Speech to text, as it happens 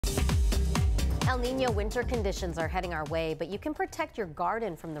El Niño winter conditions are heading our way, but you can protect your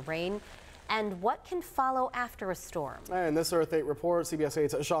garden from the rain and what can follow after a storm. And this Earth 8 report, CBS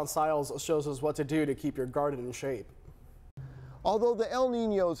 8's Sean Stiles shows us what to do to keep your garden in shape. Although the El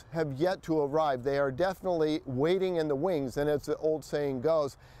Niños have yet to arrive, they are definitely waiting in the wings, and as the old saying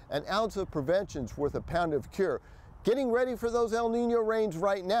goes, an ounce of prevention's worth a pound of cure. Getting ready for those El Niño rains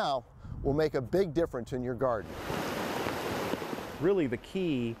right now will make a big difference in your garden. Really, the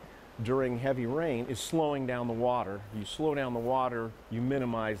key during heavy rain is slowing down the water. You slow down the water, you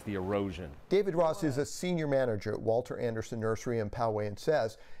minimize the erosion. David Ross is a senior manager at Walter Anderson Nursery in Poway and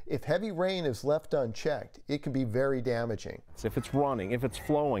says if heavy rain is left unchecked, it can be very damaging. So if it's running, if it's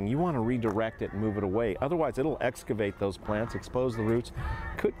flowing, you want to redirect it and move it away. Otherwise, it'll excavate those plants, expose the roots,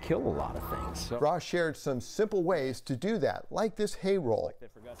 could kill a lot of things. So Ross shared some simple ways to do that, like this hay roll.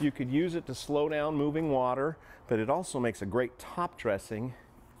 You could use it to slow down moving water, but it also makes a great top dressing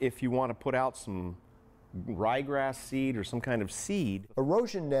if you want to put out some ryegrass seed or some kind of seed.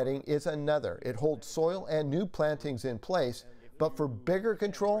 Erosion netting is another. It holds soil and new plantings in place, but for bigger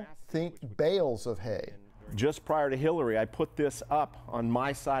control, think bales of hay. Just prior to Hillary, I put this up on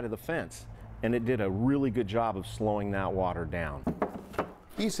my side of the fence, and it did a really good job of slowing that water down.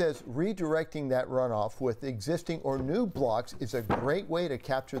 He says redirecting that runoff with existing or new blocks is a great way to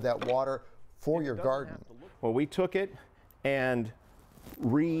capture that water for your garden. Well, we took it and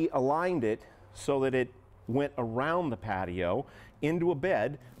realigned it so that it went around the patio into a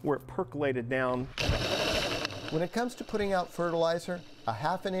bed where it percolated down. When it comes to putting out fertilizer, a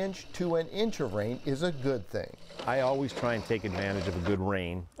 ½ inch to an inch of rain is a good thing. I always try and take advantage of a good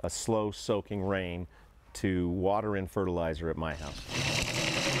rain, a slow soaking rain, to water in fertilizer at my house.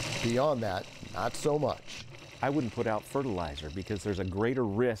 Beyond that, not so much. I wouldn't put out fertilizer because there's a greater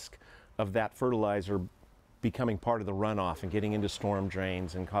risk of that fertilizer becoming part of the runoff and getting into storm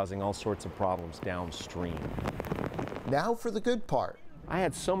drains and causing all sorts of problems downstream. Now for the good part. I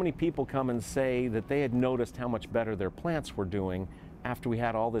had so many people come and say that they had noticed how much better their plants were doing after we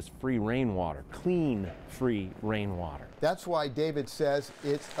had all this free rainwater, clean, free rainwater. That's why David says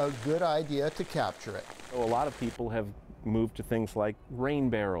it's a good idea to capture it. So a lot of people have moved to things like rain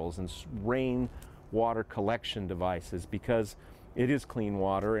barrels and rainwater collection devices because it is clean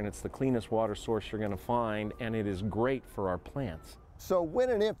water, and it's the cleanest water source you're going to find, and it is great for our plants. So when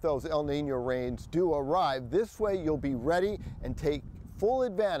and if those El Niño rains do arrive, this way you'll be ready and take full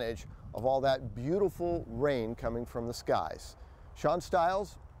advantage of all that beautiful rain coming from the skies. Sean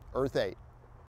Stiles, Earth 8.